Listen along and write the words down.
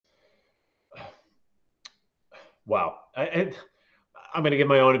Wow. I'm going to give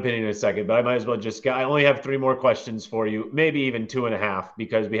my own opinion in a second, but I might as well just I only have three more questions for you, maybe even two and a half,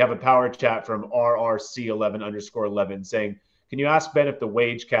 because we have a power chat from RRC11 underscore 11 saying, can you ask Ben if the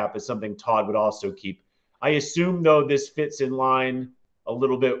wage cap is something Todd would also keep? I assume, though, this fits in line a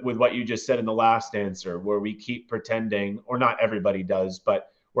little bit with what you just said in the last answer, where we keep pretending, or not everybody does,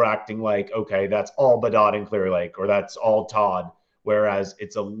 but we're acting like, okay, that's all Badot and Clear Lake, or that's all Todd, whereas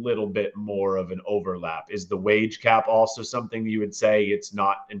it's a little bit more of an overlap. Is the wage cap also something you would say it's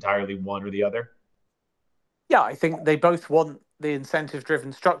not entirely one or the other? Yeah, I think they both want the incentive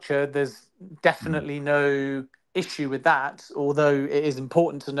driven structure. There's Mm. definitely no issue with that, although it is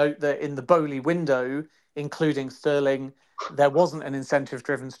important to note that in the Bowley window, including Sterling, there wasn't an incentive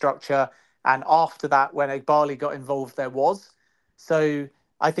driven structure. And after that, when Igbali got involved, there was. So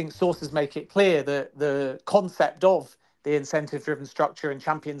I think sources make it clear that the concept of the incentive driven structure and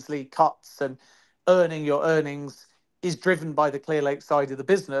Champions League cuts and earning your earnings is driven by the Clear Lake side of the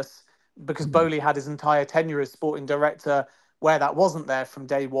business, because Mm. Bowley had his entire tenure as sporting director where that wasn't there from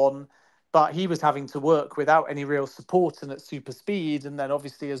day one. But he was having to work without any real support and at super speed. And then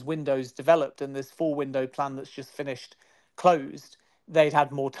obviously, as Windows developed and this four window plan that's just finished closed, they'd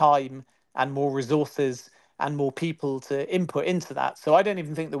had more time and more resources and more people to input into that. So I don't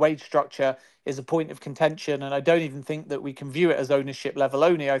even think the wage structure is a point of contention. And I don't even think that we can view it as ownership level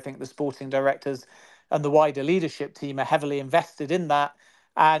only. I think the sporting directors and the wider leadership team are heavily invested in that.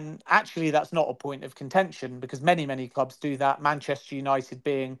 And actually, that's not a point of contention because many, many clubs do that, Manchester United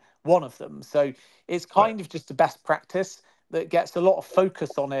being one of them. So it's Right. kind of just a best practice that gets a lot of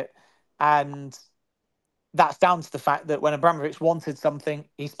focus on it. And that's down to the fact that when Abramovich wanted something,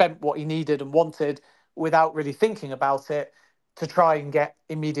 he spent what he needed and wanted without really thinking about it to try and get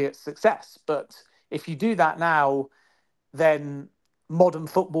immediate success. But if you do that now, then modern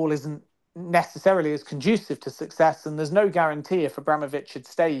football isn't necessarily as conducive to success. And there's no guarantee if Abramovich had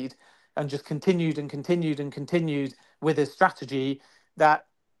stayed and just continued and continued and continued with his strategy that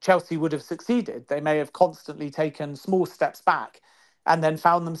Chelsea would have succeeded. They may have constantly taken small steps back and then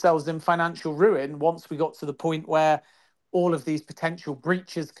found themselves in financial ruin once we got to the point where all of these potential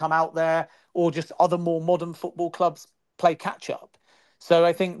breaches come out there, or just other more modern football clubs play catch up. So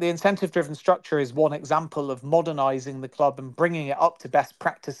I think the incentive driven structure is one example of modernizing the club and bringing it up to best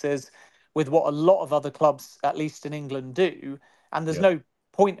practices with what a lot of other clubs, at least in England, do. And there's Yep. no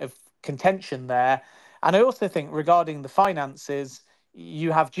point of contention there. And I also think regarding the finances,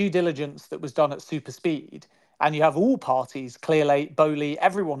 you have due diligence that was done at super speed, and you have all parties, Clearlake, Bowley,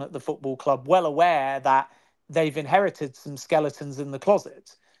 everyone at the football club, well aware that they've inherited some skeletons in the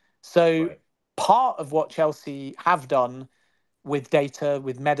closet. So Right. part of what Chelsea have done with data,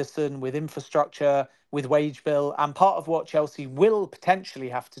 with medicine, with infrastructure, with wage bill, and part of what Chelsea will potentially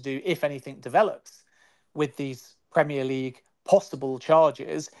have to do if anything develops with these Premier League possible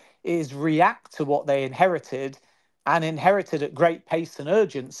charges is react to what they inherited, and inherited at great pace and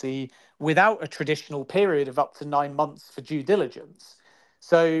urgency without a traditional period of up to 9 months for due diligence.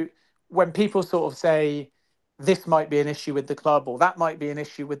 So when people sort of say this might be an issue with the club or that might be an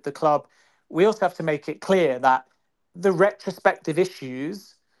issue with the club, we also have to make it clear that the retrospective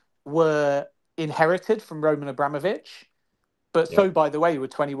issues were inherited from Roman Abramovich, but so, Yep. by the way, were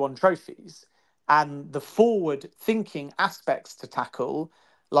 21 trophies. And the forward thinking aspects to tackle,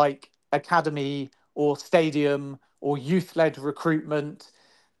 like academy or stadium or youth led recruitment,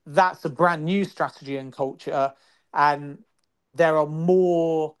 that's a brand new strategy and culture. And there are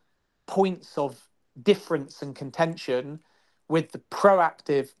more points of difference and contention with the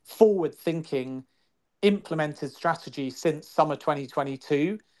proactive, forward thinking implemented strategy since summer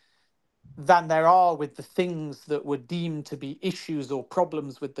 2022 than there are with the things that were deemed to be issues or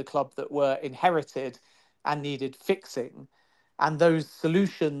problems with the club that were inherited and needed fixing. And those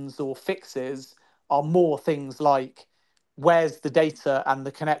solutions or fixes are more things like where's the data and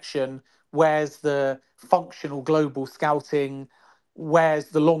the connection, where's the functional global scouting, where's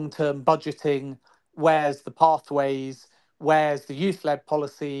the long term budgeting, where's the pathways, where's the youth led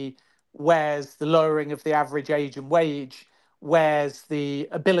policy, where's the lowering of the average age and wage, where's the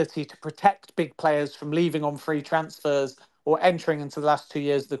ability to protect big players from leaving on free transfers or entering into the last 2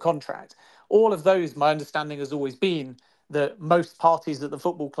 years of the contract. All of those, my understanding has always been that most parties at the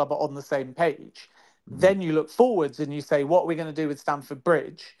football club are on the same page. Mhm. Then you look forwards and you say, what are we going to do with Stamford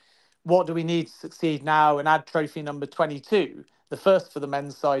Bridge? What do we need to succeed now and add trophy number 22, the first for the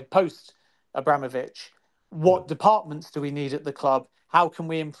men's side post Abramovich? What Yep. departments do we need at the club? How can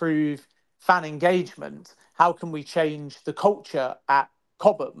we improve fan engagement? How can we change the culture at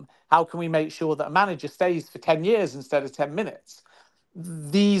Cobham? How can we make sure that a manager stays for 10 years instead of 10 minutes?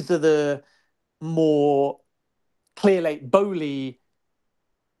 These are the more Clearlake Bowley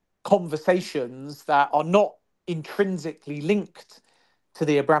conversations that are not intrinsically linked to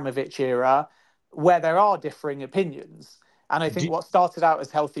the Abramovich era, where there are differing opinions. And I think Do, what started out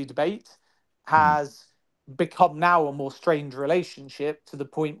as healthy debate has become now a more strained relationship, to the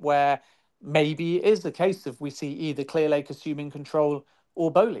point where maybe it is a case of we see either Clearlake assuming control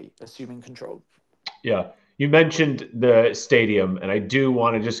or Bowley assuming control. Yeah. You mentioned the stadium, and I do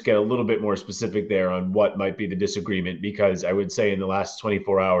want to just get a little bit more specific there on what might be the disagreement, because I would say in the last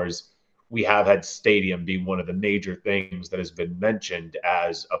 24 hours, we have had stadium be one of the major things that has been mentioned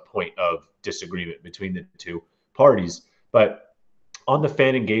as a point of disagreement between the two parties. But on the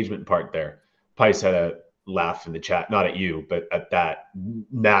fan engagement part there, Pice had a laugh in the chat, not at you, but at that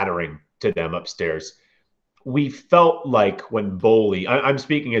mattering to them upstairs. We felt like when Bowley, I'm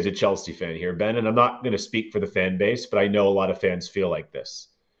speaking as a Chelsea fan here, Ben, and I'm not going to speak for the fan base, but I know a lot of fans feel like this.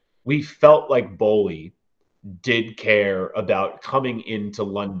 We felt like Bowley did care about coming into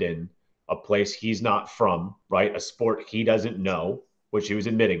London, a place he's not from, right? A sport he doesn't know, which he was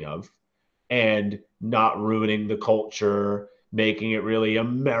admitting of, and not ruining the culture, making it really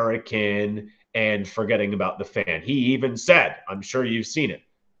American, and forgetting about the fan. He even said, I'm sure you've seen it,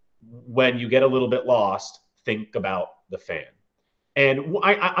 when you get a little bit lost, think about the fan. And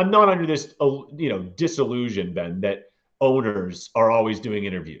I'm not under this, disillusion, Ben, that owners are always doing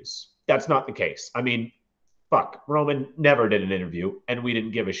interviews. That's not the case. I mean, fuck, Roman never did an interview, and we didn't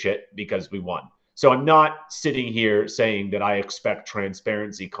give a shit because we won. So I'm not sitting here saying that I expect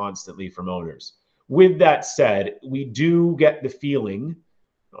transparency constantly from owners. With that said, we do get the feeling,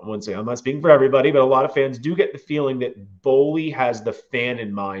 I wouldn't say I'm not speaking for everybody, but a lot of fans do get the feeling that Bowley has the fan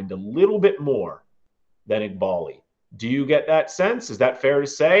in mind a little bit more than Iqbali. Do you get that sense? Is that fair to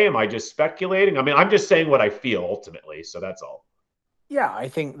say? Am I just speculating? I mean, I'm just saying what I feel ultimately, so that's all. Yeah, I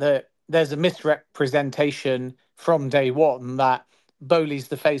think that there's a misrepresentation from day one that Bowley's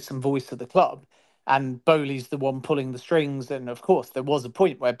the face and voice of the club, and Bowley's the one pulling the strings. And of course, there was a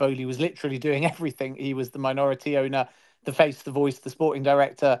point where Bowley was literally doing everything. He was the minority owner, the face, the voice, the sporting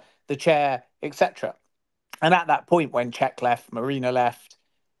director, the chair, etc. And at that point, when Czech left, Marina left,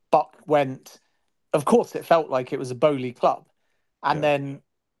 Buck went, of course, it felt like it was a Bowley club. And Yeah. then,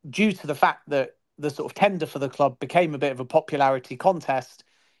 due to the fact that the sort of tender for the club became a bit of a popularity contest,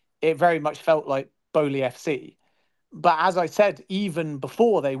 it very much felt like Bowley FC. But as I said, even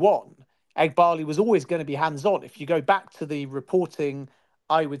before they won, Egbali was always going to be hands on. If you go back to the reporting,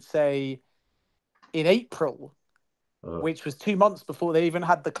 I would say in April, Uh, which was 2 months before they even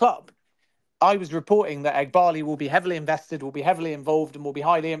had the club, I was reporting that Egbali will be heavily invested, will be heavily involved, and will be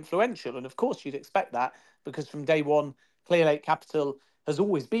highly influential. And of course, you'd expect that, because from day one, Clearlake Capital has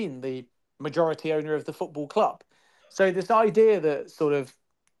always been the majority owner of the football club. So this idea that sort of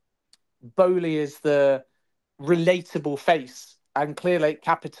Bowley is the relatable face and Clearlake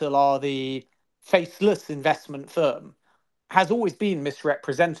Capital are the faceless investment firm has always been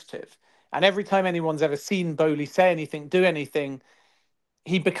misrepresentative. And every time anyone's ever seen Bowley say anything, do anything,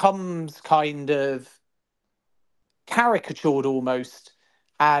 he becomes kind of caricatured almost,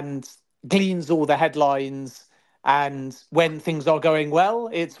 and gleans all the headlines. And when things are going well,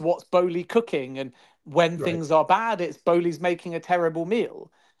 it's what's Bowley cooking. And when right. things are bad, it's Bowley's making a terrible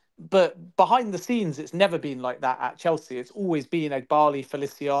meal. But behind the scenes, it's never been like that at Chelsea. It's always been Egbali,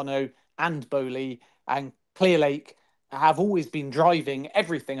 Feliciano, and Bowley, and Clearlake have always been driving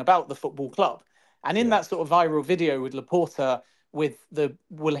everything about the football club. And in Yeah. that sort of viral video with Laporta, with the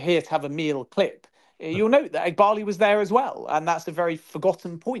 "we're here to have a meal" clip, you'll note that Egbali was there as well. And that's a very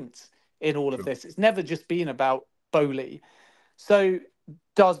forgotten point in all of True. this. It's never just been about Bowley. So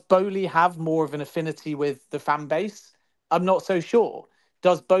does Bowley have more of an affinity with the fan base? I'm not so sure.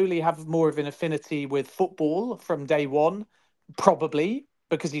 Does Bowley have more of an affinity with football from day one? Probably,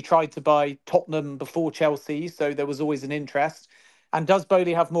 because he tried to buy Tottenham before Chelsea, so there was always an interest. And does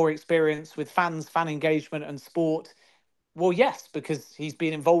Bowley have more experience with fans, fan engagement, and sport? Well, yes, because he's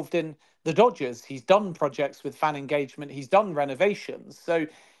been involved in the Dodgers. He's done projects with fan engagement. He's done renovations. So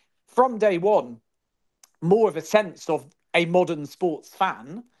from day one, more of a sense of a modern sports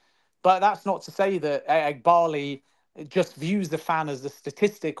fan. But that's not to say that Egbali just views the fan as a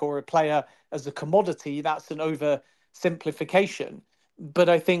statistic or a player as a commodity. That's an oversimplification. But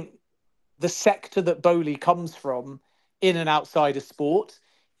I think the sector that Bowley comes from, in and outside of sport,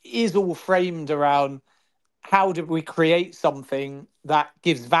 is all framed around how do we create something that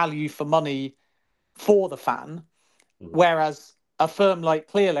gives value for money for the fan, Mhm. whereas a firm like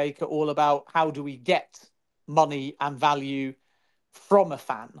Clearlake are all about how do we get money and value from a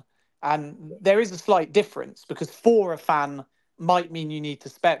fan. And there is a slight difference, because for a fan, might mean you need to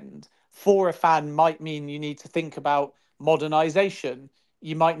spend. For a fan might mean you need to think about modernization.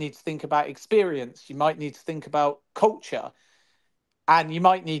 You might need to think about experience. You might need to think about culture. And you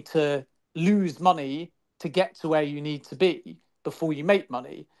might need to lose money to get to where you need to be before you make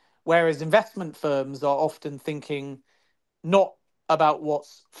money. Whereas investment firms are often thinking not about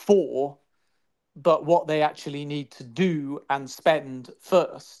what's for, but what they actually need to do and spend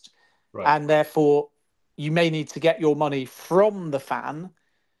first. Right. And therefore, you may need to get your money from the fan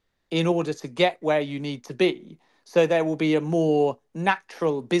in order to get where you need to be. So there will be a more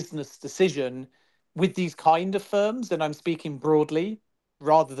natural business decision with these kind of firms, and I'm speaking broadly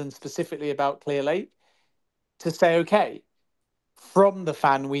rather than specifically about Clearlake, to say, okay, from the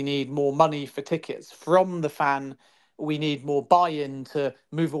fan, we need more money for tickets. From the fan, we need more buy in to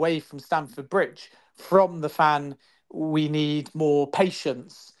move away from Stamford Bridge. From the fan, we need more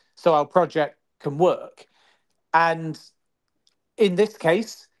patience so our project can work. And in this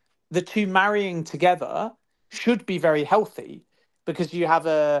case, the two marrying together should be very healthy because you have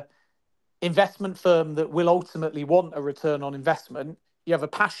a investment firm that will ultimately want a return on investment. You have a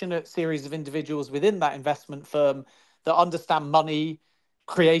passionate series of individuals within that investment firm that understand money,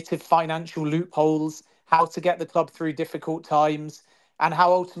 creative financial loopholes, how to get the club through difficult times, and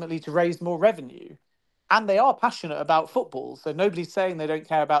how ultimately to raise more revenue. And they are passionate about football, so nobody's saying they don't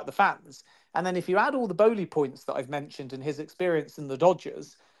care about the fans. And then if you add all the Bowley points that I've mentioned and his experience in the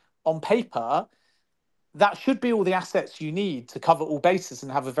Dodgers, on paper, that should be all the assets you need to cover all bases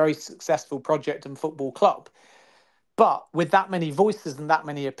and have a very successful project and football club. But with that many voices and that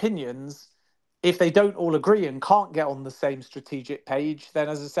many opinions, if they don't all agree and can't get on the same strategic page, then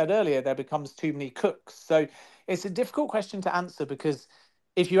as I said earlier, there becomes too many cooks. So it's a difficult question to answer because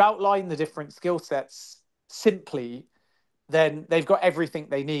if you outline the different skill sets simply, then they've got everything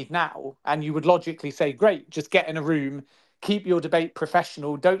they need now. And you would logically say, great, just get in a room, keep your debate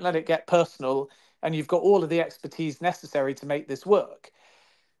professional, don't let it get personal, and you've got all of the expertise necessary to make this work.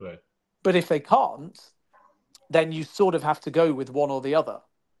 Right. But if they can't, then you sort of have to go with one or the other.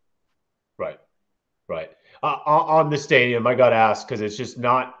 Right. Right. On the stadium, I got to ask because it's just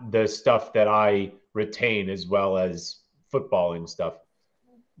not the stuff that I retain as well as footballing stuff.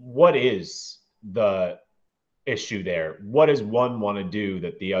 What is the issue there? What does one want to do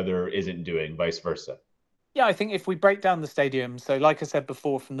that the other isn't doing, vice versa? Yeah, I think if we break down the stadium, so like I said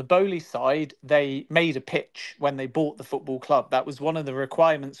before, from the Bowley side, they made a pitch when they bought the football club. That was one of the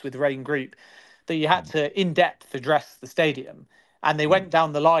requirements with Rain Group that you had to in depth address the stadium. And they went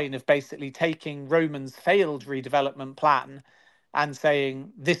down the line of basically taking Roman's failed redevelopment plan and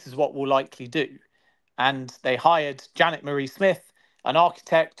saying, this is what we'll likely do. And they hired Janet Marie Smith, an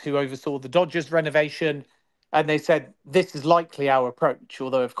architect who oversaw the Dodgers renovation. And they said, this is likely our approach,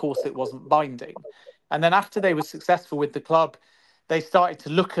 although, of course, it wasn't binding. And then after they were successful with the club, they started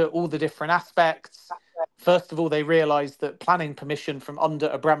to look at all the different aspects. First of all, they realized that planning permission from under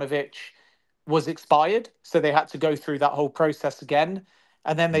Abramovich was expired. So they had to go through that whole process again.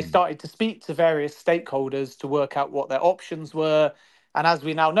 And then they started to speak to various stakeholders to work out what their options were. And as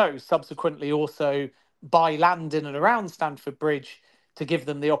we now know, subsequently also buy land in and around Stamford Bridge to give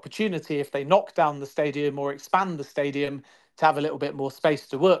them the opportunity, if they knock down the stadium or expand the stadium, to have a little bit more space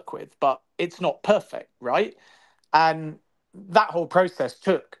to work with. But it's not perfect, right? And that whole process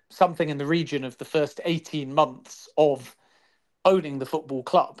took something in the region of the first 18 months of owning the football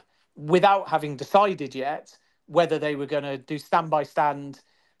club without having decided yet whether they were going to do stand by stand,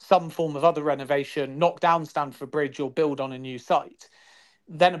 some form of other renovation, knock down Stamford Bridge, or build on a new site.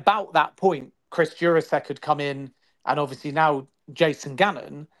 Then, about that point, Chris Jurasek had come in, and obviously now Jason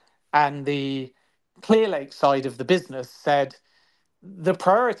Gannon and the Clearlake side of the business said the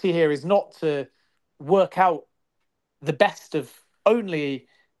priority here is not to work out the best of only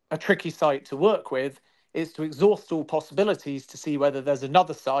a tricky site to work with, is to exhaust all possibilities to see whether there's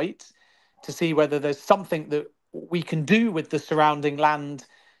another site, to see whether there's something that we can do with the surrounding land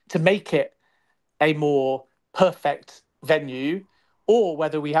to make it a more perfect venue, or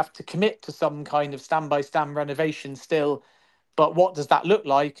whether we have to commit to some kind of stand by stand renovation still. But what does that look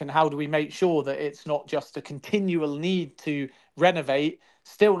like, and how do we make sure that it's not just a continual need to renovate,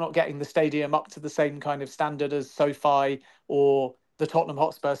 still not getting the stadium up to the same kind of standard as SoFi or the Tottenham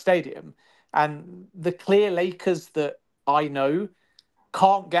Hotspur Stadium? And the clear Lakers that I know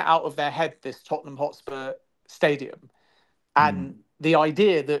can't get out of their head this Tottenham Hotspur Stadium. And the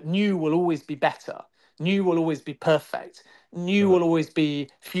idea that new will always be better, new will always be perfect, new will always be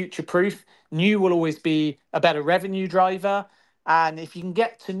future proof, new will always be a better revenue driver. And if you can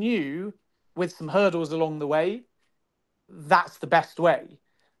get to new with some hurdles along the way, that's the best way.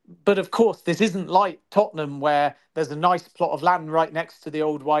 But of course, this isn't like Tottenham, where there's a nice plot of land right next to the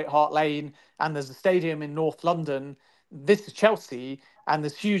old White Hart Lane and there's a stadium in North London. This is Chelsea, and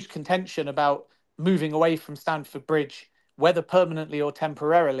there's huge contention about moving away from Stamford Bridge, whether permanently or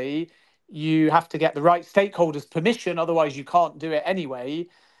temporarily. You have to get the right stakeholders' permission, otherwise, you can't do it anyway.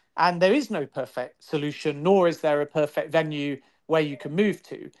 And there is no perfect solution, nor is there a perfect venue where you can move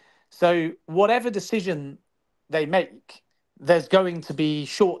to. So, whatever decision they make, there's going to be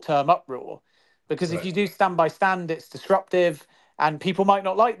short term uproar, because if Right. you do stand by stand, it's disruptive and people might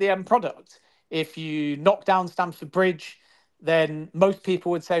not like the end product. If you knock down Stamford Bridge, then most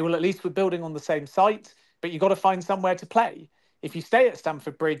people would say, well, at least we're building on the same site, but you've got to find somewhere to play. If you stay at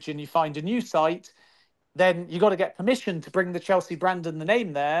Stamford Bridge and you find a new site, then you got to get permission to bring the Chelsea brand and the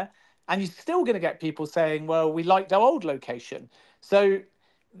name there. And you're still going to get people saying, well, we liked our old location. So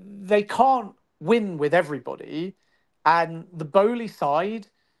they can't win with everybody. And the Bowley side,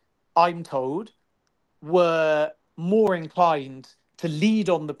 I'm told, were more inclined to lead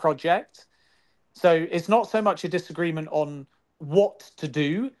on the project. So it's not so much a disagreement on what to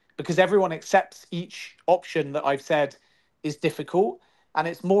do, because everyone accepts each option that I've said is difficult. And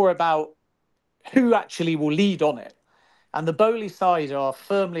it's more about who actually will lead on it. And the Bowley side are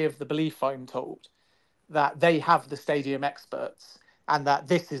firmly of the belief, I'm told, that they have the stadium experts and that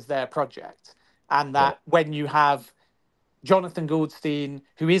this is their project. And Right. that when you have Jonathan Goldstein,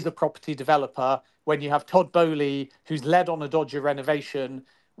 who is a property developer, when you have Todd Bowley, who's led on a Dodger renovation,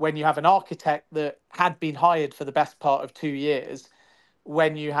 when you have an architect that had been hired for the best part of 2 years,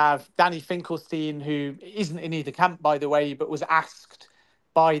 when you have Danny Finkelstein, who isn't in either camp, by the way, but was asked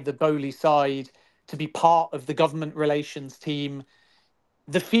by the Bowley side to be part of the government relations team.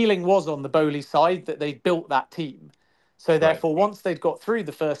 The feeling was on the Bowley side that they'd built that team. So Right. therefore, once they'd got through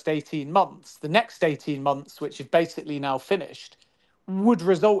the first 18 months, the next 18 months, which is basically now finished, would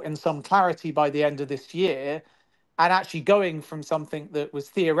result in some clarity by the end of this year, and actually going from something that was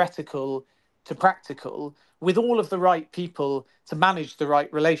theoretical to practical with all of the right people to manage the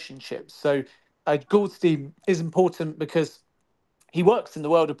right relationships. So Goldstein is important because he works in the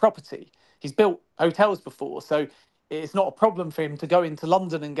world of property. He's built hotels before, so it's not a problem for him to go into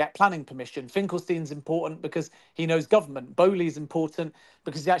London and get planning permission. Finkelstein's important because he knows government. Bowley's important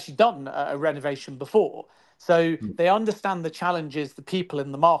because he's actually done a renovation before. So Hmm. they understand the challenges, the people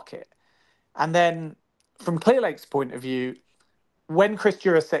in the market. And then from Clearlake's point of view, when Chris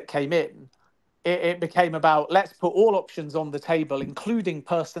Jurasek came in, it became about let's put all options on the table, including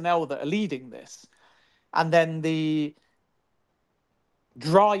personnel that are leading this. And then the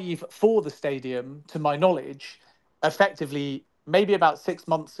drive for the stadium, to my knowledge, effectively, maybe about 6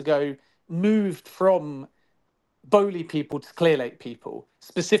 months ago, moved from Bowley people to Clearlake people,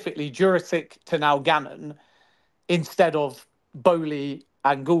 specifically Jurassic to now Gannon, instead of Bowley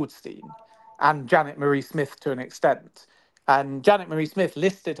and Goldstein and Janet Marie Smith to an extent. And Janet Marie Smith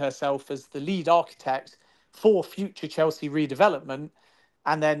listed herself as the lead architect for future Chelsea redevelopment,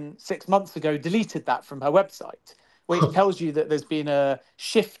 and then 6 months ago deleted that from her website, which tells you that there's been a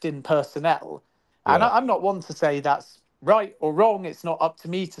shift in personnel. And Yeah. I'm not one to say that's right or wrong. It's not up to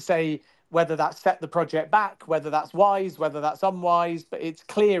me to say whether that's set the project back, whether that's wise, whether that's unwise, but it's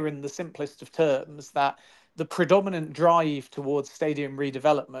clear in the simplest of terms that the predominant drive towards stadium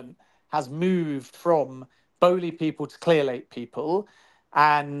redevelopment has moved from Bowley people to Clearlake people.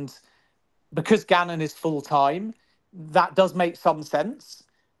 And because Gannon is full time, that does make some sense.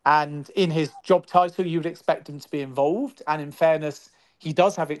 And in his job title, you would expect him to be involved. And in fairness, he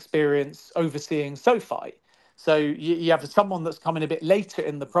does have experience overseeing SoFi. So you have someone that's coming a bit later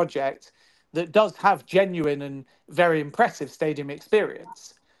in the project that does have genuine and very impressive stadium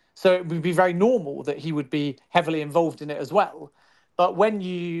experience. So it would be very normal that he would be heavily involved in it as well. But when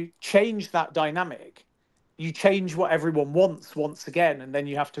you change that dynamic, you change what everyone wants once again, and then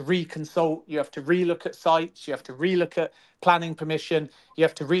you have to reconsult, you have to relook at sites, you have to relook at planning permission, you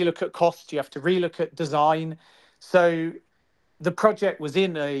have to relook at cost, you have to relook at design. So the project was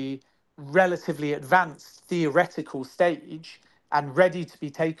in a relatively advanced theoretical stage and ready to be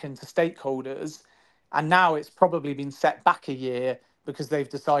taken to stakeholders. And now it's probably been set back a year because they've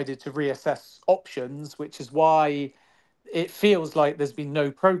decided to reassess options, which is why it feels like there's been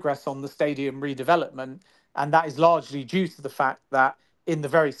no progress on the stadium redevelopment. And that is largely due to the fact that, in the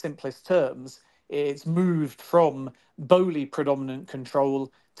very simplest terms, it's moved from Bowley predominant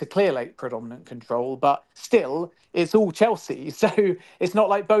control to Clearlake predominant control. But still, it's all Chelsea. So it's not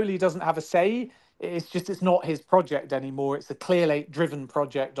like Bowley doesn't have a say. It's just it's not his project anymore. It's a Clearlake driven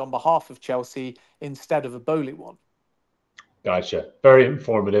project on behalf of Chelsea instead of a Bowley one. Gotcha. Very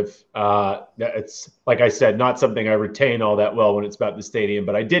informative. It's like I said, not something I retain all that well when it's about the stadium,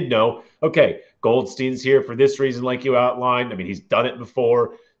 but I did know. Okay, Goldstein's here for this reason, like you outlined. I mean, he's done it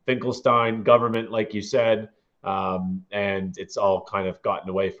before. Finkelstein, government, like you said, and it's all kind of gotten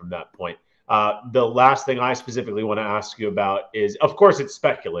away from that point. The last thing I specifically want to ask you about is, of course, it's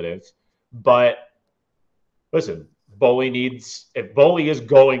speculative, but listen, Bowley needs, if Bowley is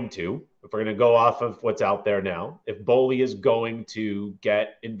going to, if we're going to go off of what's out there now, if Bowley is going to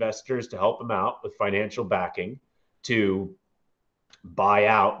get investors to help him out with financial backing to buy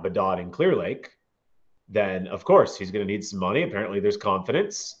out Bedard and Clear Lake, then of course he's going to need some money. Apparently, there's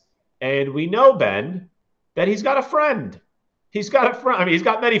confidence. And we know, Ben, that he's got a friend. He's got a friend. I mean, he's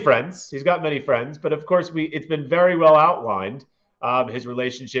got many friends. He's got many friends. But of course, it's been very well outlined his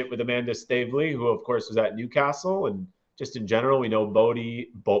relationship with Amanda Stavely, who, of course, was at Newcastle. And just in general, we know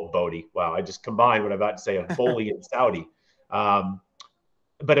Bodie. Wow, I just combined what I'm about to say of Bowley and Saudi.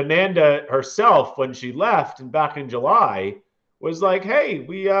 But Amanda herself, when she left and back in July, was like, hey,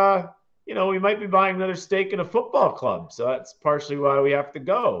 we might be buying another stake in a football club. So that's partially why we have to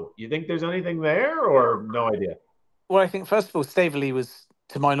go. You think there's anything there or no idea? Well, I think first of all, Staveley was,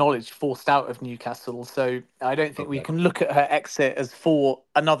 to my knowledge, forced out of Newcastle. So I don't think we Okay. can look at her exit as for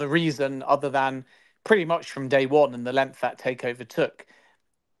another reason other than pretty much from day one and the length that takeover took.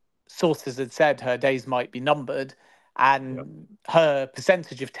 Sources had said her days might be numbered, Yep. and her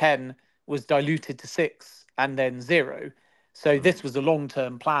percentage of 10 was diluted to 6 and then 0. So this was a long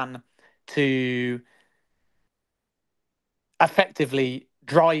term plan to effectively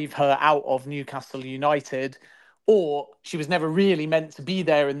drive her out of Newcastle United, or she was never really meant to be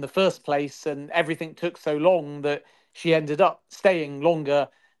there in the first place, and everything took so long that she ended up staying longer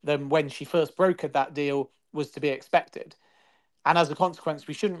than when she first brokered that deal was to be expected. And as a consequence,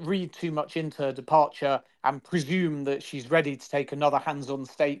 we shouldn't read too much into her departure and presume that she's ready to take another hands on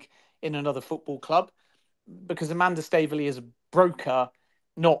stake in another football club, because Amanda Staveley is a broker,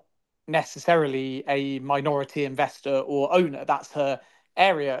 not necessarily a minority investor or owner. That's her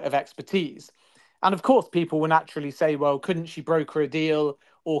area of expertise. And of course, people will naturally say, well, couldn't she broker a deal,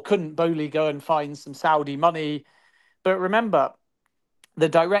 or couldn't Bowley go and find some Saudi money? But remember, the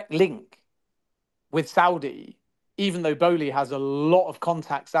direct link with Saudi, even though Bowley has a lot of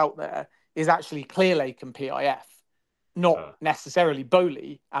contacts out there, is actually Clearlake and PIF, not Uh, necessarily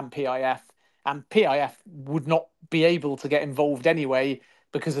Bowley and PIF. And PIF would not be able to get involved anyway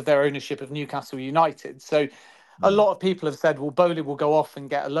because of their ownership of Newcastle United. So a lot of people have said, well, Bowley will go off and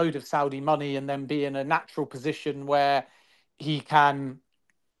get a load of Saudi money and then be in a natural position where he can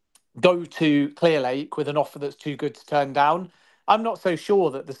go to Clearlake with an offer that's too good to turn down. I'm not so sure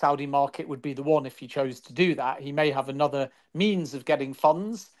that the Saudi market would be the one if he chose to do that. He may have another means of getting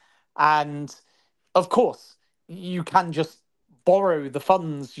funds. And of course, you can just borrow the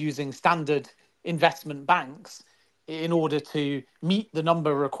funds using standard investment banks in order to meet the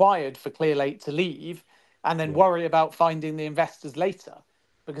number required for Clearlake to leave and then yeah. worry about finding the investors later.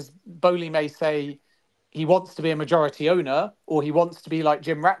 Because Bowley may say, he wants to be a majority owner, or he wants to be like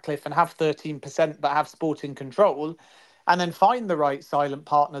Jim Ratcliffe and have 13% but have sporting control, and then find the right silent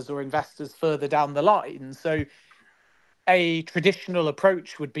partners or investors further down the line. So a traditional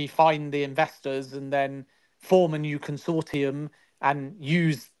approach would be find the investors and then form a new consortium and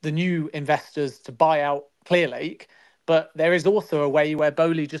use the new investors to buy out Clearlake. But there is also a way where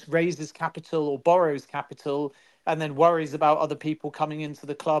Bowley just raises capital or borrows capital and then worries about other people coming into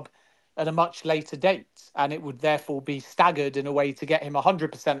the club at a much later date. And it would therefore be staggered in a way to get him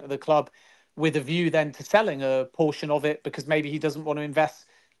 100% of the club, with a view then to selling a portion of it because maybe he doesn't want to invest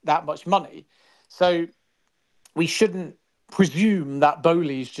that much money. So we shouldn't presume that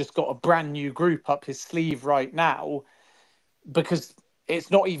Bowley's just got a brand new group up his sleeve right now, because it's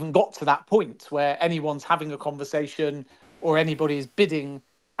not even got to that point where anyone's having a conversation or anybody is bidding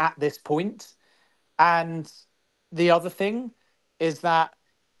at this point. And the other thing is that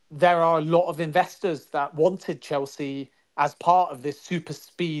there are a lot of investors that wanted Chelsea as part of this super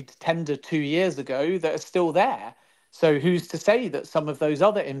speed tender 2 years ago that are still there. So who's to say that some of those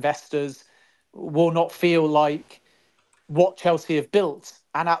other investors will not feel like what Chelsea have built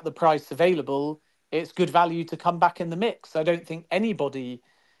and at the price available, it's good value to come back in the mix. I don't think anybody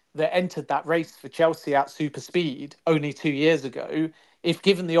that entered that race for Chelsea at super speed only 2 years ago, if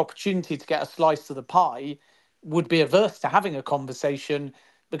given the opportunity to get a slice of the pie, would be averse to having a conversation,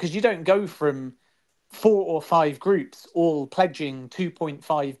 because you don't go from 4 or 5 groups all pledging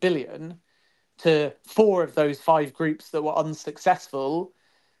 2.5 billion to 4 of those 5 groups that were unsuccessful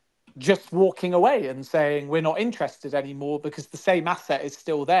just walking away and saying we're not interested anymore because the same asset is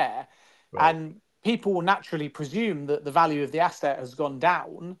still there. Right. And people will naturally presume that the value of the asset has gone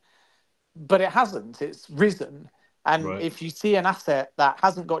down, but it hasn't. It's risen. And Right. if you see an asset that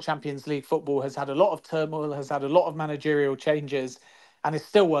hasn't got Champions League football, has had a lot of turmoil, has had a lot of managerial changes, and is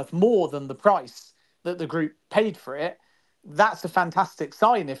still worth more than the price that the group paid for it, that's a fantastic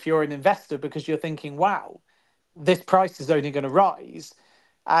sign if you're an investor, because you're thinking, wow, this price is only going to rise.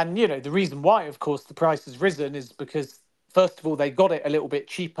 And, the reason why, of course, the price has risen is because, first of all, they got it a little bit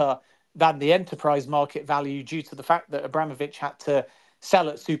cheaper than the enterprise market value due to the fact that Abramovich had to sell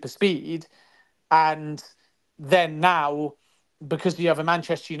at super speed. And then now, because you have a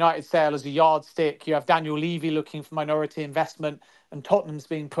Manchester United sale as a yardstick, you have Daniel Levy looking for minority investment, and Tottenham's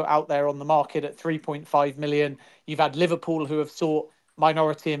being put out there on the market at 3.5 million. You've had Liverpool who have sought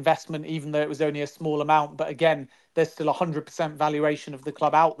minority investment, even though it was only a small amount. But again, there's still 100% valuation of the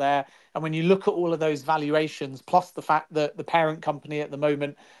club out there. And when you look at all of those valuations, plus the fact that the parent company at the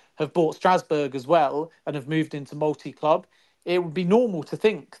moment have bought Strasbourg as well and have moved into multi-club, it would be normal to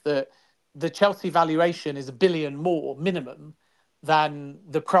think that the Chelsea valuation is 1 billion more minimum than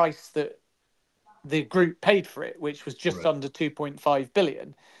the price that the group paid for it, which was just Right. under 2.5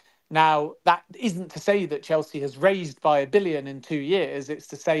 billion. Now, that isn't to say that Chelsea has raised by 1 billion in 2 years. It's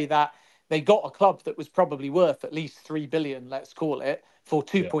to say that they got a club that was probably worth at least 3 billion, let's call it, for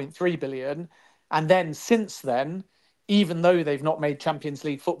Yeah. 2.3 billion. And then since then, even though they've not made Champions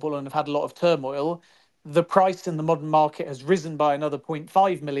League football and have had a lot of turmoil, the price in the modern market has risen by another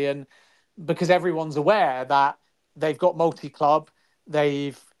 0.5 million, because everyone's aware that they've got multi-club,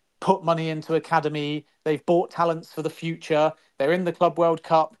 they've put money into academy, they've bought talents for the future, they're in the Club World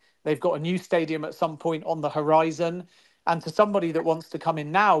Cup, they've got a new stadium at some point on the horizon. And to somebody that wants to come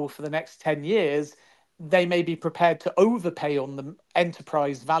in now for the next 10 years, they may be prepared to overpay on the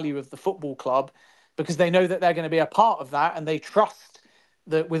enterprise value of the football club, because they know that they're going to be a part of that, and they trust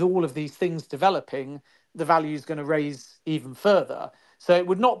that with all of these things developing, the value is going to raise even further. So it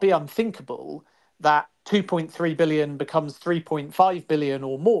would not be unthinkable that 2.3 billion becomes 3.5 billion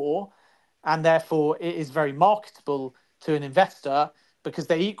or more, and therefore it is very marketable to an investor, because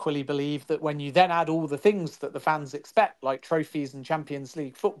they equally believe that when you then add all the things that the fans expect, like trophies and Champions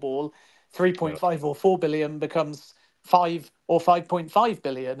League football, Yeah. 3.5 or 4 billion becomes 5 or 5.5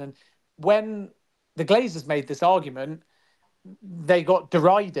 billion. And when the Glazers made this argument, they got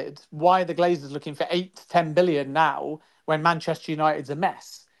derided. Why are the Glazers looking for 8 to 10 billion now when Manchester United's a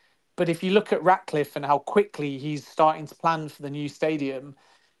mess? But if you look at Ratcliffe and how quickly he's starting to plan for the new stadium,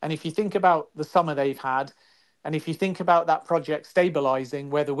 and if you think about the summer they've had, and if you think about that project stabilising,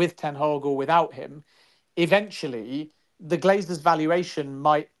 whether with Ten Hag or without him, eventually the Glazers' valuation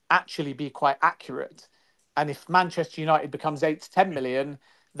might actually be quite accurate. And if Manchester United becomes 8 to 10 million,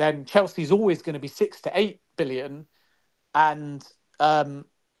 then Chelsea's always going to be 6 to 8 billion. And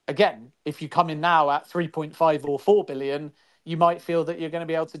again, if you come in now at 3.5 or 4 billion, you might feel that you're going to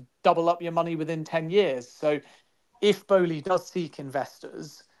be able to double up your money within 10 years. So if Bowley does seek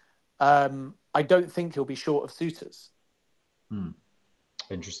investors, I don't think he'll be short of suitors.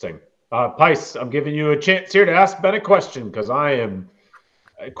 Interesting. Pice, I'm giving you a chance here to ask Ben a question because I am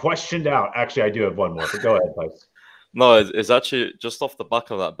questioned out. Actually, I do have one more, but go ahead, Pice. No, it's actually just off the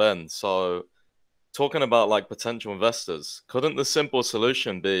back of that, Ben. So, talking about like potential investors, couldn't the simple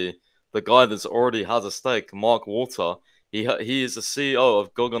solution be the guy that's already has a stake, Mark Walter? He is the CEO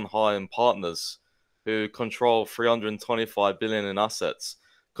of Guggenheim Partners, who control 325 billion in assets.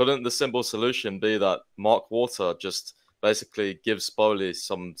 Couldn't the simple solution be that Mark Walter just basically gives Bowley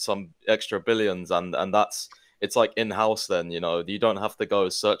some extra billions, and it's like in house then, you don't have to go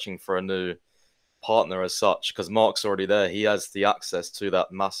searching for a new partner as such because Mark's already there. He has the access to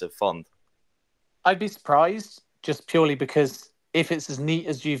that massive fund. I'd be surprised, just purely because if it's as neat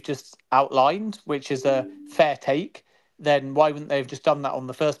as you've just outlined, which is a fair take, then why wouldn't they have just done that on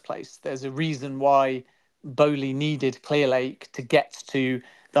the first place? There's a reason why Bowley needed Clearlake to get to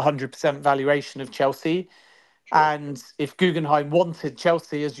the 100% valuation of Chelsea. Sure. And if Guggenheim wanted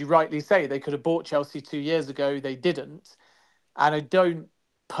Chelsea, as you rightly say, they could have bought Chelsea 2 years ago. They didn't. And I don't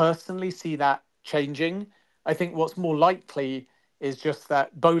personally see that changing. I think what's more likely is just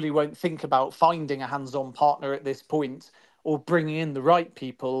that Bowley won't think about finding a hands-on partner at this point or bringing in the right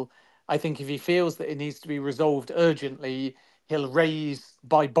people. I think if he feels that it needs to be resolved urgently, he'll raise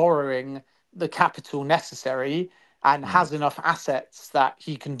by borrowing the capital necessary and has enough assets that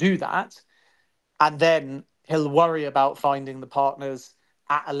he can do that. And then he'll worry about finding the partners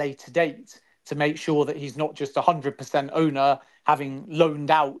at a later date to make sure that he's not just 100% owner, having loaned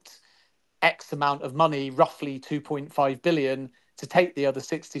out X amount of money, roughly 2.5 billion, to take the other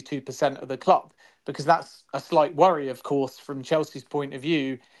 62% of the club. Because that's a slight worry, of course, from Chelsea's point of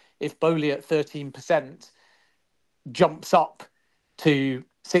view, if Bowley at 13% jumps up to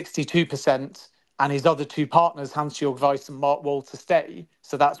 62% and his other two partners, Hans-Georg Weiss and Mark Walter, stay.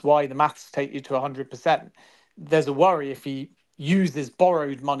 So that's why the maths take you to 100%. There's a worry if he uses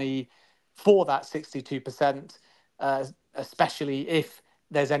borrowed money for that 62%, especially if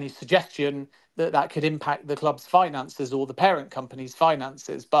there's any suggestion that that could impact the club's finances or the parent company's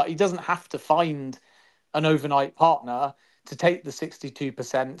finances. But he doesn't have to find an overnight partner to take the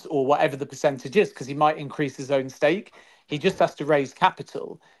 62% or whatever the percentage is, because he might increase his own stake. He just has to raise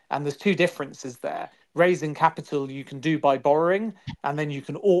capital. And there's two differences there. Raising capital you can do by borrowing, and then you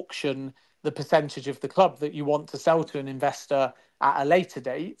can auction the percentage of the club that you want to sell to an investor at a later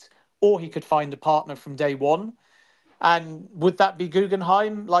date, or he could find a partner from day one. And would that be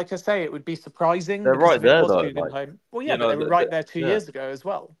Guggenheim? Like I say, it would be surprising They're because right if it there was though. Like, Guggenheim, well, yeah, you but know, they were right there two yeah, years ago as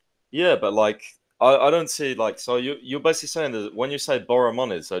well. yeah, but like, I don't see like. So you're basically saying that when you say borrow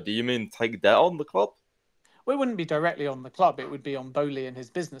money, so do you mean take debt on the club? Well, it wouldn't be directly on the club, it would be on Bowley and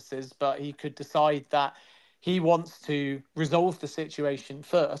his businesses, but he could decide that he wants to resolve the situation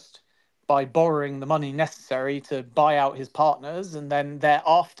first by borrowing the money necessary to buy out his partners, and then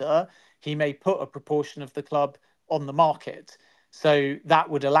thereafter he may put a proportion of the club on the market. So that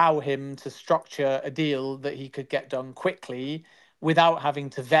would allow him to structure a deal that he could get done quickly without having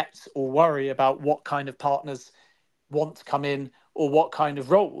to vet or worry about what kind of partners want to come in or what kind of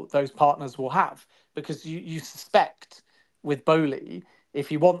role those partners will have. Because you suspect with Bowley, if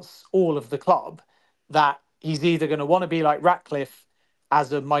he wants all of the club, that he's either going to want to be like Ratcliffe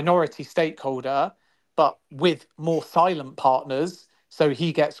as a minority stakeholder, but with more silent partners, so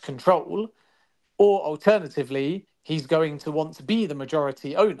he gets control, or alternatively, he's going to want to be the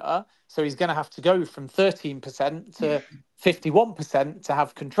majority owner. So he's going to have to go from 13% to 51% to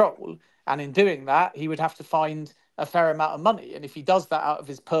have control. And in doing that, he would have to find a fair amount of money. And if he does that out of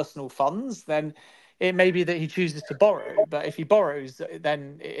his personal funds, then it may be that he chooses to borrow. But if he borrows,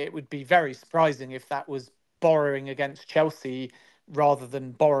 then it would be very surprising if that was borrowing against Chelsea rather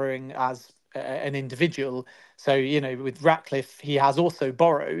than borrowing as an individual. So, with Ratcliffe, he has also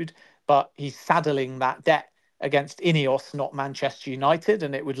borrowed, but he's saddling that debt against Ineos, not Manchester United,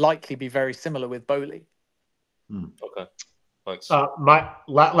 and it would likely be very similar with Bowley. Okay, thanks. My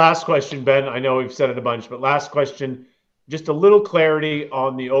last question, Ben. I know we've said it a bunch, but last question, just a little clarity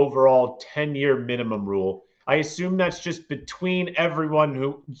on the overall 10-year minimum rule. I assume that's just between everyone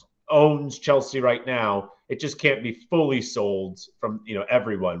who owns Chelsea right now. It just can't be fully sold from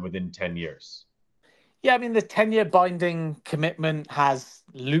everyone within 10 years. Yeah, I mean, the 10-year binding commitment has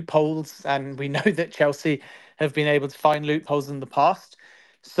loopholes, and we know that Chelsea have been able to find loopholes in the past.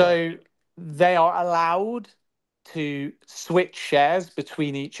 So they are allowed to switch shares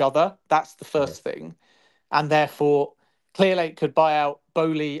between each other. That's the first thing. And therefore, Clearlake could buy out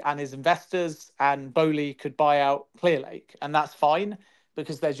Bowley and his investors, and Bowley could buy out Clearlake. And that's fine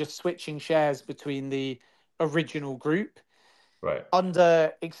because they're just switching shares between the original group. Right.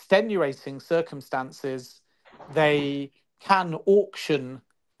 Under extenuating circumstances, they can auction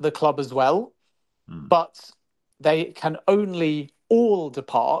the club as well, but they can only all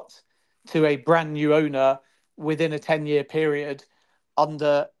depart to a brand new owner within a 10-year period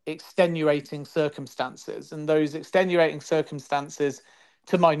under extenuating circumstances. And those extenuating circumstances,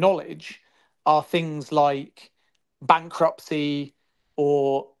 to my knowledge, are things like bankruptcy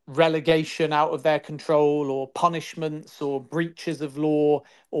or relegation out of their control or punishments or breaches of law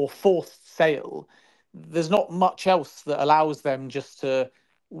or forced sale. There's not much else that allows them just to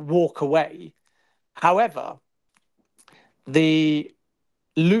walk away. However, the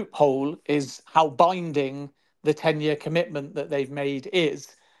loophole is how binding the 10-year commitment that they've made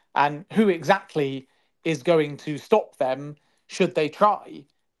is, and who exactly is going to stop them should they try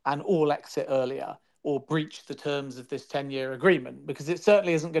and all exit earlier or breach the terms of this 10-year agreement. Because it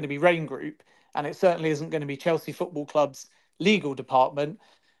certainly isn't going to be Rain Group, and it certainly isn't going to be Chelsea Football Club's legal department,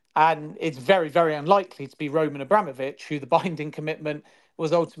 and it's very, very unlikely to be Roman Abramovich, who the binding commitment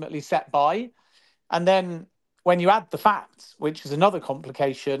was ultimately set by. And then when you add the fact, which is another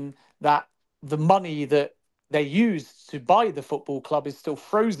complication, that the money that they used to buy the football club is still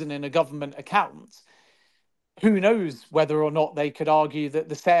frozen in a government account, who knows whether or not they could argue that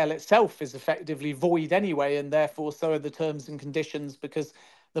the sale itself is effectively void anyway, and therefore so are the terms and conditions, because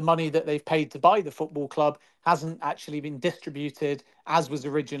the money that they've paid to buy the football club hasn't actually been distributed as was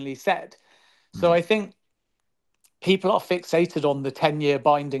originally said. So I think people are fixated on the 10-year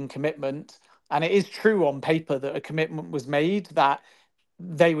binding commitment. And it is true on paper that a commitment was made that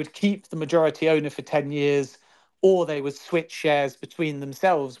they would keep the majority owner for 10 years or they would switch shares between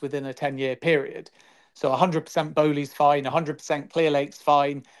themselves within a 10-year period. So 100% Bowley's fine, 100% Clearlake's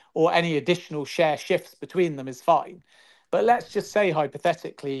fine, or any additional share shifts between them is fine. But let's just say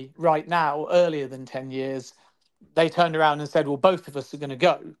hypothetically, right now, earlier than 10 years, they turned around and said, well, both of us are going to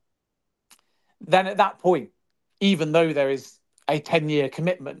go. Then at that point, even though there is a 10-year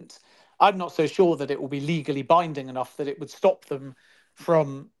commitment, I'm not so sure that it will be legally binding enough that it would stop them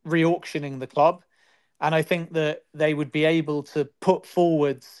from re-auctioning the club. And I think that they would be able to put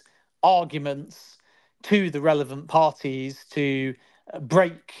forwards arguments to the relevant parties to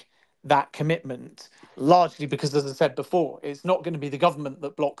break that commitment, largely because, as I said before, it's not going to be the government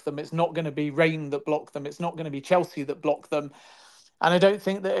that block them. It's not going to be Rain that block them. It's not going to be Chelsea that block them. And I don't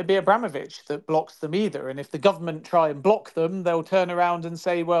think that it'd be Abramovich that blocks them either. And if the government try and block them, they'll turn around and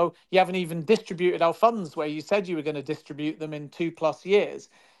say, well, you haven't even distributed our funds where you said you were going to distribute them in 2+ years.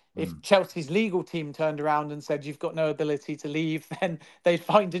 If Chelsea's legal team turned around and said you've got no ability to leave, then they'd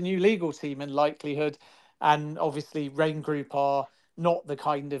find a new legal team in likelihood. And obviously, Rain Group are not the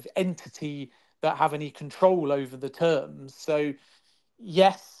kind of entity that have any control over the terms. So,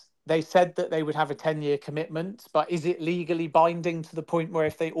 yes, they said that they would have a 10-year commitment, but is it legally binding to the point where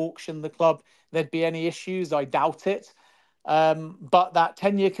if they auction the club, there'd be any issues? I doubt it. But that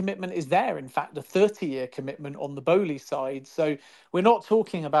 10-year commitment is there. In fact, a 30-year commitment on the Bowley side. So we're not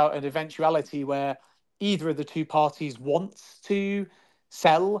talking about an eventuality where either of the two parties wants to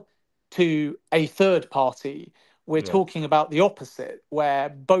sell to a third party. We're talking about the opposite, where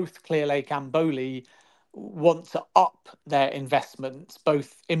both Clearlake and Bowley want to up their investments,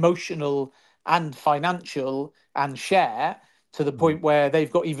 both emotional and financial, and share to the point where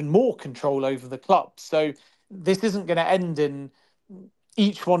they've got even more control over the club. So this isn't going to end in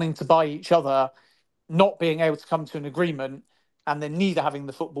each wanting to buy each other, not being able to come to an agreement, and then neither having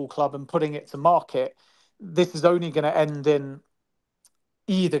the football club and putting it to market. This is only going to end in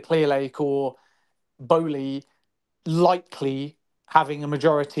either Clearlake or Bowley likely having a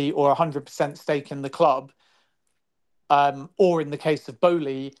majority or 100% stake in the club, or in the case of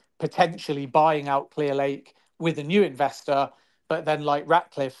Bowley, potentially buying out Clearlake with a new investor, but then like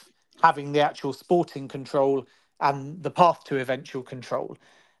Ratcliffe, having the actual sporting control and the path to eventual control.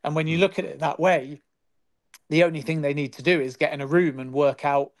 And when you look at it that way, the only thing they need to do is get in a room and work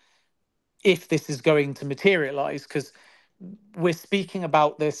out if this is going to materialize, because we're speaking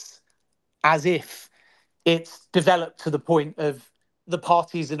about this as if it's developed to the point of the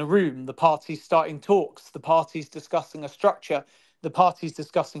parties in a room, the parties starting talks, the parties discussing a structure, the parties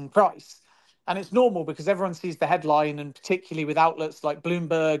discussing price. And it's normal because everyone sees the headline, and particularly with outlets like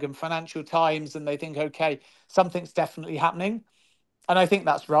Bloomberg and Financial Times, and they think, okay, something's definitely happening. And I think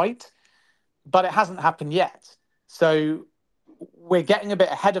that's right, but it hasn't happened yet. So we're getting a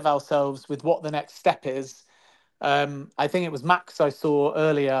bit ahead of ourselves with what the next step is. I think it was Max I saw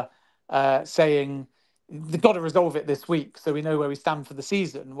earlier saying they've got to resolve it this week so we know where we stand for the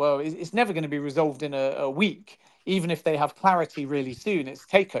season. Well, it's never going to be resolved in a week. Even if they have clarity really soon, it's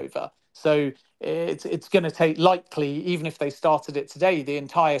takeover. So it's going to take, likely, even if they started it today, the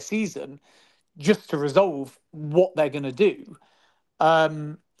entire season just to resolve what they're going to do.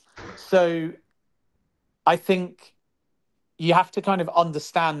 So I think you have to kind of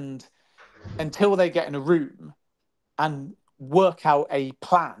understand, until they get in a room and work out a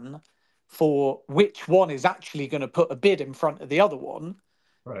plan for which one is actually going to put a bid in front of the other one,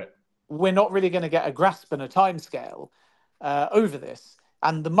 right, we're not really going to get a grasp and a timescale over this.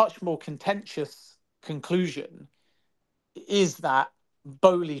 And the much more contentious conclusion is that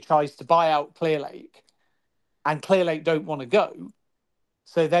Bowley tries to buy out Clearlake and Clearlake don't want to go.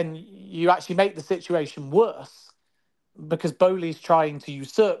 So then you actually make the situation worse because Bowley's trying to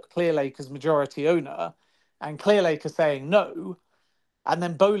usurp Clearlake as majority owner and Clearlake are saying no. And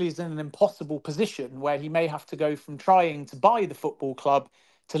then Bowley's in an impossible position where he may have to go from trying to buy the football club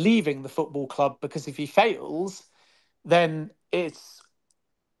to leaving the football club, because if he fails, then it's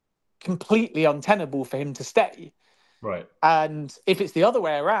completely untenable for him to stay. right. And if it's the other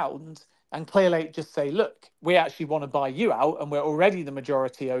way around and Clearlake just say, look, we actually want to buy you out and we're already the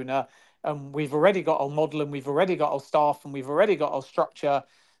majority owner and we've already got our model and we've already got our staff and we've already got our structure,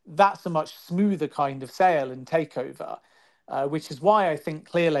 that's a much smoother kind of sale and takeover, which is why I think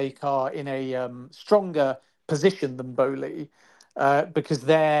Clearlake are in a stronger position than Bowley, because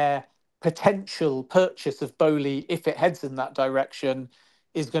their potential purchase of Bowley, if it heads in that direction,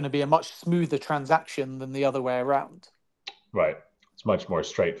 is going to be a much smoother transaction than the other way around. Right. It's much more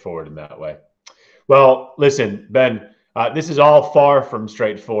straightforward in that way. Well, listen, Ben, this is all far from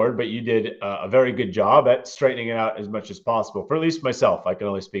straightforward, but you did a very good job at straightening it out as much as possible, for at least myself. I can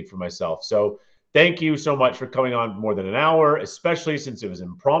only speak for myself. So Thank you so much for coming on more than an hour, especially since it was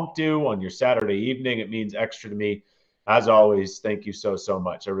impromptu on your Saturday evening. It means extra to me. As always, thank you so, so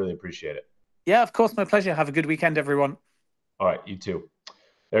much. I really appreciate it. Yeah, of course, my pleasure. Have a good weekend, everyone. All right, you too.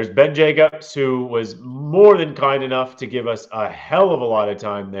 There's Ben Jacobs, who was more than kind enough to give us a hell of a lot of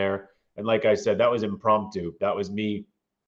time there. And like I said, that was impromptu. That was me